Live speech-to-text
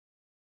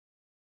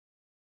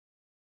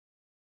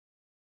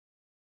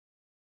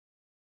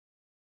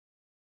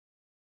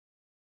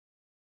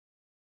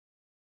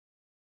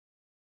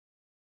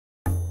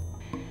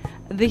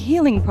The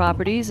healing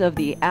properties of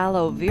the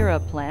aloe vera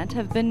plant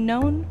have been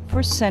known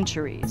for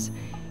centuries.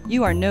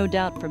 You are no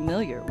doubt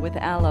familiar with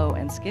aloe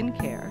and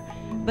skincare,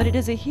 but it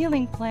is a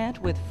healing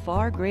plant with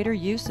far greater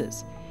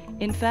uses.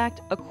 In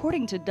fact,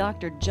 according to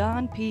Dr.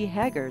 John P.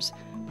 Heggers,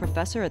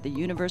 professor at the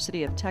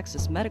University of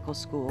Texas Medical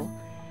School,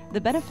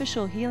 the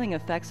beneficial healing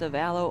effects of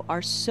aloe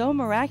are so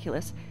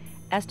miraculous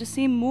as to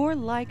seem more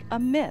like a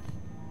myth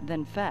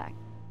than fact.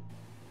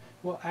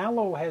 Well,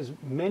 aloe has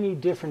many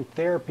different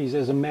therapies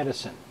as a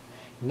medicine,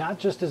 not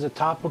just as a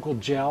topical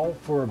gel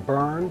for a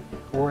burn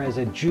or as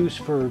a juice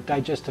for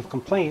digestive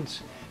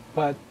complaints,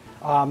 but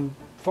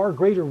far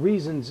greater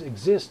reasons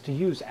exist to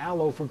use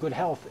aloe for good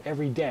health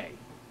every day.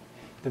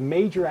 The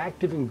major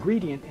active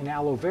ingredient in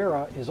aloe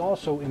vera is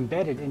also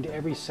embedded into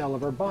every cell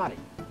of our body.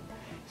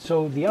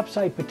 So the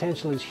upside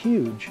potential is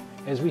huge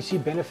as we see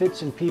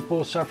benefits in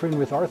people suffering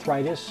with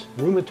arthritis,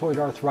 rheumatoid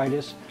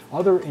arthritis,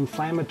 other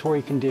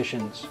inflammatory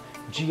conditions,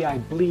 GI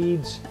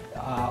bleeds,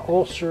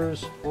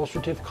 ulcers,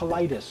 ulcerative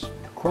colitis,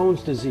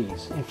 Crohn's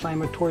disease,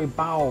 inflammatory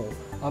bowel,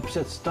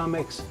 upset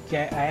stomachs,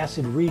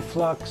 acid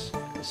reflux,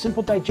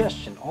 simple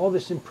digestion. All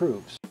this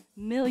improves.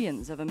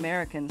 Millions of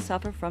Americans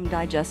suffer from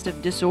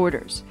digestive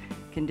disorders.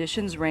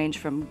 Conditions range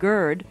from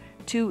GERD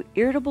to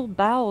irritable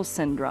bowel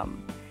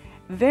syndrome.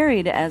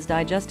 Varied as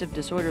digestive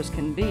disorders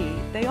can be,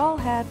 they all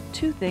have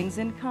two things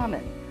in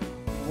common.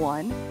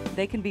 One,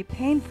 they can be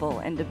painful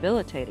and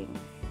debilitating.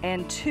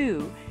 And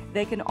two,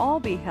 they can all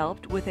be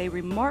helped with a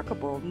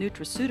remarkable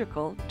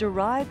nutraceutical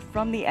derived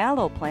from the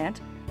aloe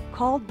plant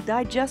called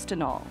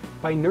digestinol.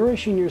 By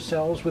nourishing your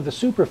cells with a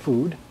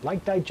superfood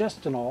like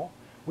digestinol,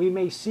 we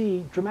may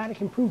see dramatic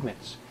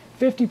improvements.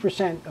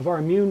 50% of our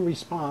immune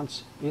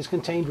response is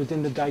contained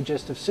within the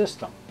digestive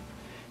system.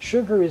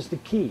 Sugar is the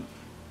key.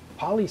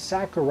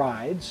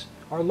 Polysaccharides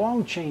are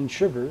long-chain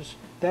sugars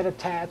that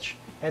attach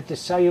at the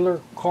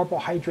cellular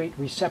carbohydrate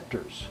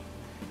receptors.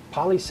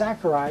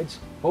 Polysaccharides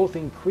both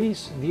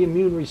increase the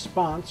immune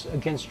response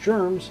against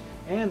germs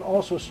and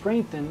also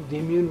strengthen the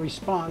immune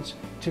response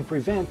to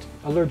prevent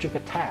allergic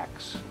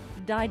attacks.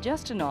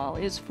 Digestinol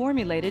is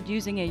formulated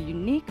using a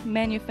unique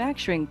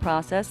manufacturing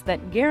process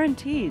that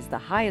guarantees the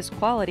highest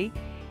quality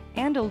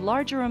and a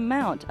larger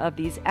amount of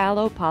these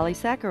aloe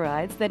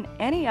polysaccharides than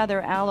any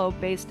other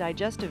aloe-based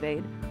digestive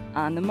aid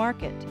on the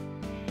market.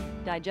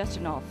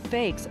 Digestinol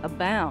fakes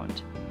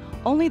abound.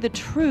 Only the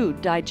true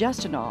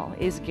digestinol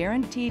is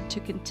guaranteed to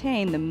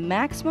contain the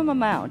maximum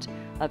amount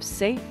of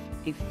safe,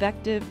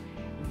 effective,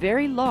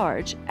 very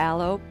large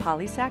aloe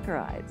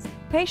polysaccharides.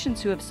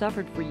 Patients who have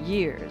suffered for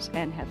years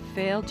and have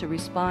failed to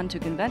respond to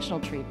conventional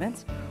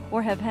treatments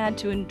or have had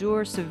to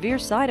endure severe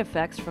side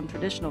effects from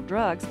traditional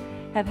drugs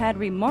have had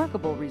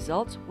remarkable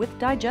results with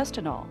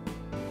digestinol.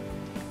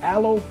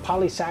 Aloe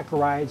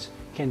polysaccharides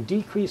can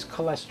decrease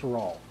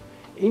cholesterol,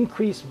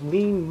 increase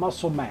lean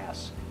muscle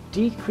mass,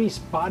 decrease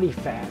body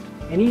fat,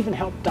 and even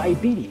help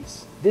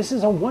diabetes. This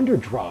is a wonder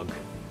drug.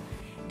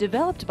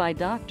 Developed by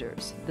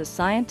doctors, the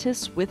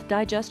scientists with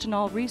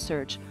digestinol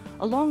research,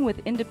 along with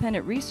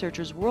independent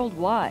researchers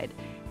worldwide,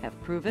 have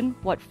proven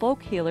what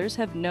folk healers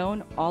have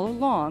known all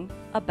along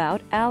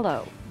about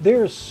aloe.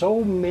 There's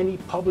so many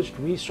published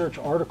research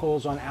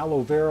articles on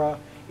aloe vera,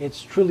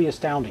 it's truly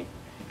astounding.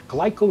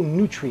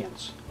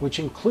 Glyconutrients, which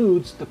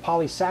includes the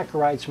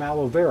polysaccharides from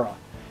aloe vera.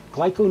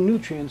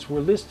 Glyconutrients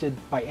were listed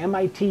by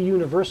MIT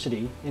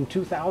University in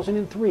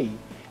 2003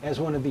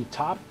 as one of the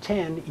top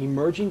 10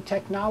 emerging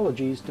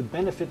technologies to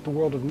benefit the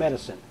world of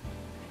medicine.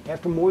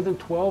 After more than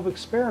 12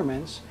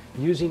 experiments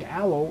using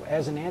aloe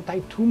as an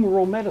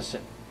anti-tumoral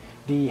medicine,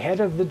 the head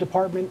of the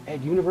department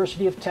at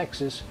University of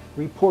Texas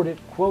reported,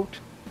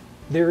 quote,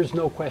 "There is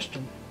no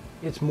question,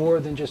 it's more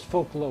than just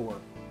folklore."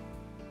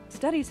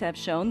 Studies have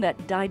shown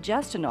that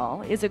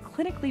digestinol is a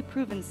clinically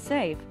proven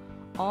safe,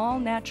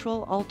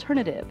 all-natural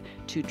alternative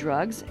to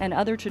drugs and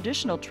other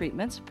traditional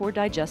treatments for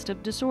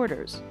digestive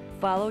disorders.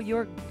 Follow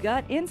your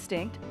gut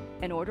instinct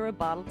and order a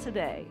bottle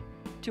today.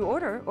 To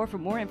order or for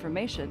more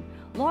information,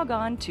 log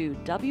on to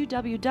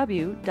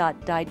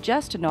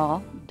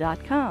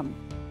www.digestinol.com.